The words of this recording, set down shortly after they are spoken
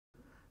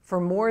For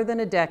more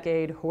than a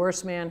decade,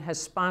 Horace Mann has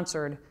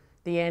sponsored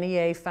the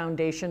NEA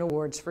Foundation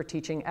Awards for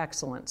Teaching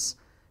Excellence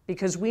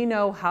because we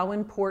know how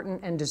important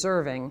and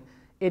deserving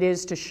it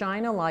is to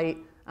shine a light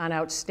on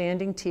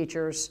outstanding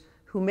teachers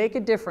who make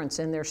a difference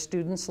in their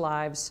students'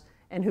 lives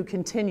and who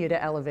continue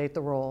to elevate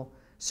the role.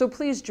 So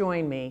please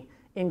join me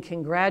in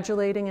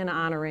congratulating and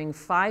honoring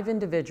 5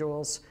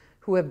 individuals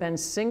who have been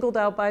singled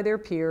out by their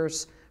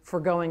peers for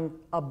going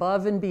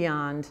above and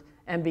beyond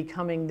and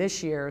becoming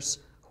this year's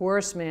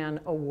Horace Mann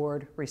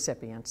Award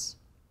recipients.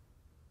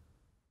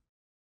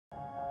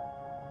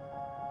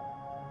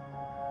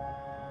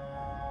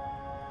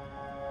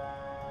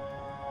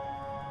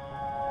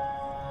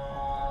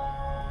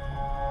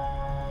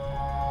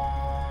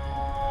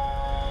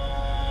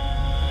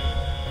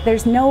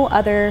 There's no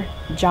other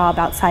job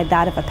outside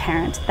that of a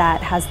parent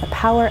that has the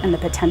power and the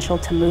potential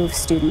to move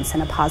students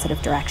in a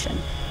positive direction.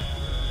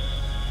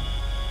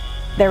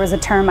 There was a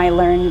term I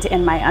learned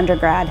in my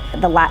undergrad,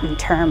 the Latin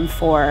term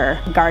for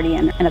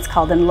guardian, and it's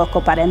called in loco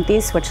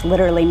parentis, which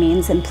literally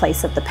means in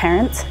place of the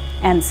parent.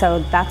 And so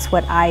that's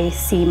what I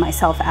see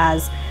myself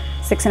as.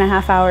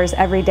 6.5 hours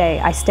every day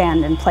I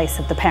stand in place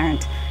of the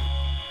parent.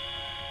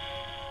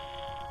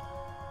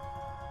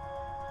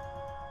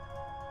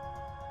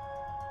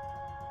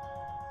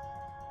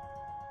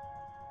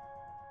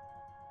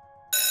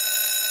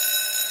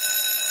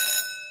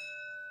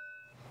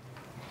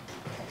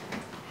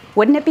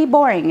 Wouldn't it be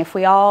boring if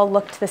we all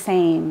looked the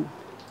same,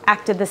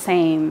 acted the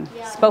same,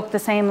 spoke the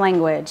same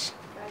language,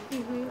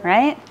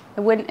 right?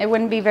 It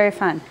wouldn't be very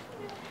fun.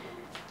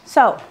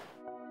 So,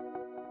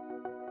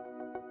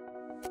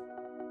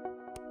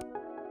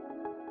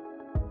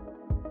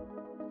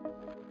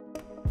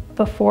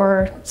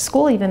 before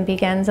school even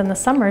begins in the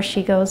summer,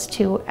 she goes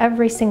to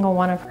every single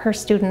one of her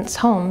students'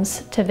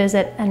 homes to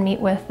visit and meet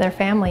with their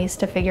families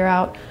to figure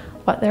out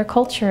what their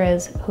culture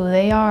is, who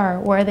they are,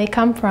 where they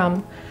come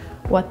from,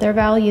 what their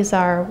values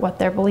are, what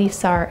their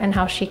beliefs are, and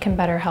how she can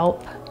better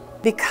help.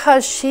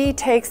 Because she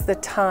takes the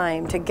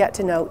time to get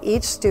to know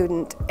each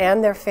student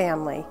and their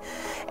family,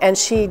 and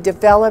she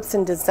develops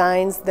and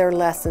designs their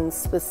lessons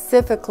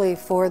specifically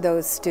for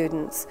those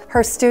students.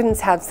 Her students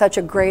have such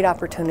a great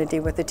opportunity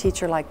with a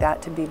teacher like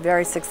that to be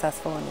very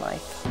successful in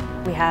life.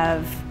 we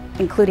have,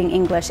 including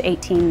English,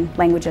 18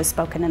 languages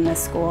spoken in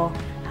this school.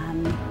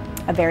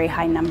 A very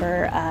high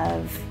number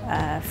of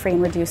free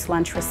and reduced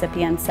lunch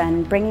recipients,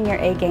 and bringing your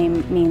A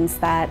game means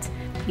that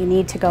you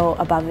need to go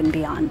above and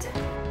beyond.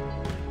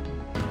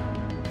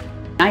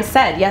 I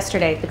said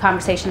yesterday, the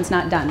conversation's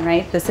not done,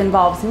 right? This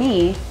involves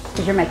me,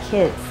 because you're my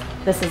kids.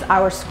 This is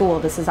our school,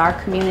 this is our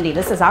community,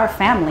 this is our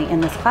family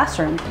in this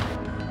classroom.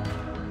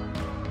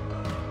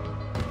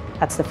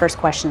 That's the first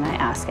question I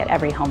ask at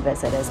every home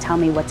visit is, tell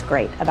me what's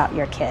great about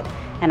your kid.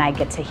 And I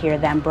get to hear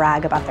them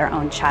brag about their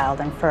own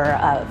child, and for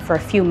a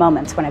few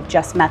moments when I've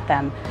just met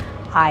them,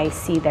 I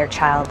see their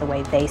child the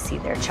way they see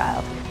their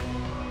child.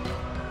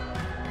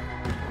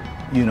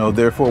 You know,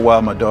 there for a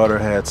while my daughter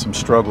had some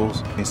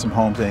struggles and some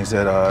home things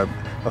that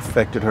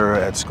affected her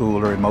at school,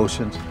 her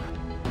emotions.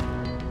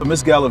 But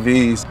Ms.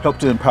 Galaviz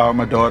helped to empower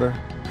my daughter,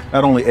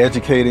 not only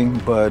educating,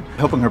 but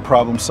helping her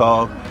problem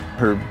solve.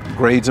 Her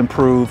grades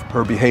improved,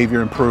 her behavior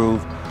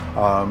improved,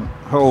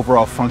 her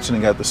overall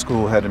functioning at the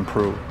school had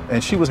improved,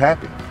 and she was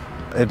happy.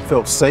 It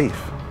felt safe.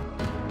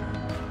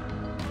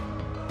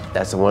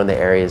 That's one of the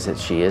areas that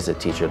she is a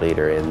teacher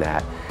leader in,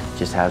 that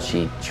just how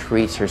she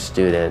treats her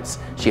students.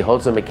 She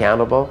holds them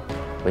accountable,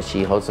 but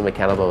she holds them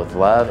accountable with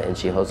love, and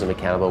she holds them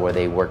accountable where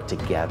they work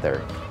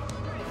together.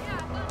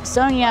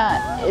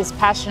 Sonia is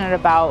passionate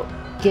about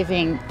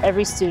giving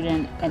every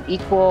student an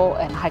equal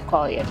and high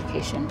quality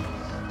education.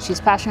 She's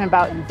passionate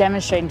about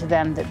demonstrating to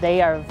them that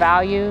they are a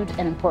valued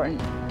and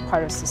important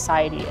part of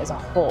society as a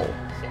whole.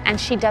 And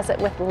she does it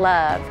with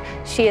love.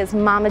 She is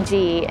Mama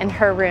G in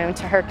her room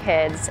to her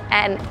kids,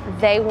 and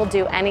they will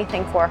do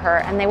anything for her,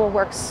 and they will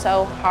work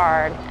so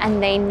hard,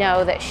 and they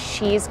know that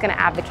she's going to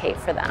advocate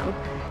for them.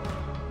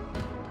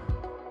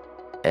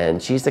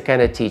 And she's the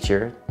kind of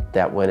teacher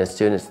that when a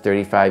student's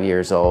 35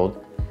 years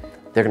old,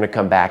 they're going to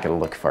come back and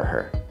look for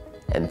her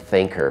and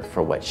thank her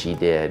for what she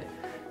did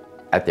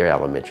at their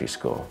elementary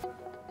school.